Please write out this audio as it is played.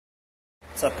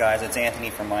What's up, guys? It's Anthony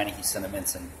from Meineke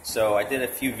Cinnaminson. So I did a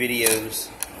few videos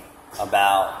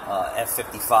about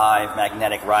f55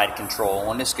 magnetic ride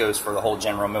control, and this goes for the whole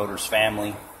General Motors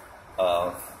family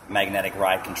of magnetic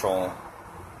ride control.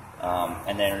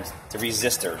 And then there's the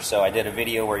resistor. So I did a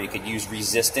video where you could use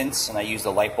resistance, and I used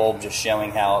a light bulb just showing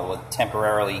how it would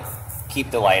temporarily keep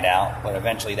the light out, but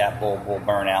eventually that bulb will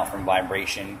burn out from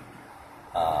vibration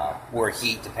or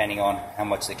heat, depending on how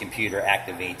much the computer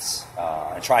activates.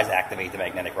 It tries to activate the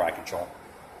magnetic ride control.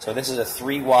 So this is a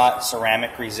 3-watt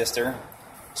ceramic resistor.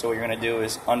 So what you're going to do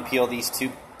is unpeel these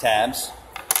two tabs,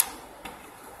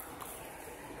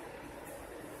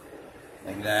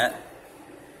 like that.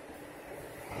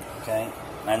 Okay,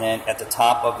 and then at the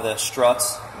top of the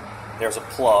struts, there's a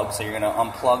plug. So you're going to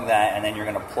unplug that, and then you're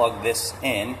going to plug this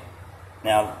in.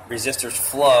 Now, resistors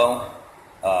flow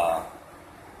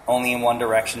only in one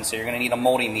direction, so you're going to need a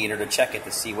multimeter to check it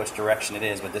to see which direction it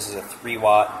is. But this is a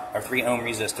 3-watt or 3 ohm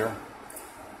resistor.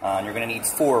 And you're going to need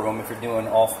 4 of them if you're doing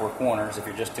all 4 corners. If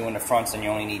you're just doing the fronts, then you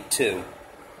only need 2.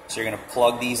 So you're going to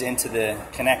plug these into the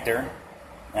connector.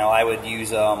 Now, I would use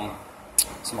some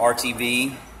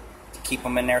RTV to keep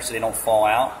them in there so they don't fall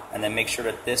out, and then make sure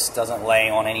that this doesn't lay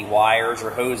on any wires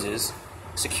or hoses.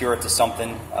 Secure it to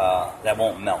something that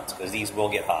won't melt, because these will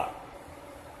get hot.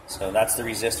 So that's the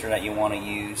resistor that you want to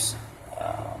use.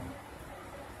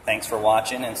 Thanks for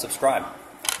watching, and subscribe.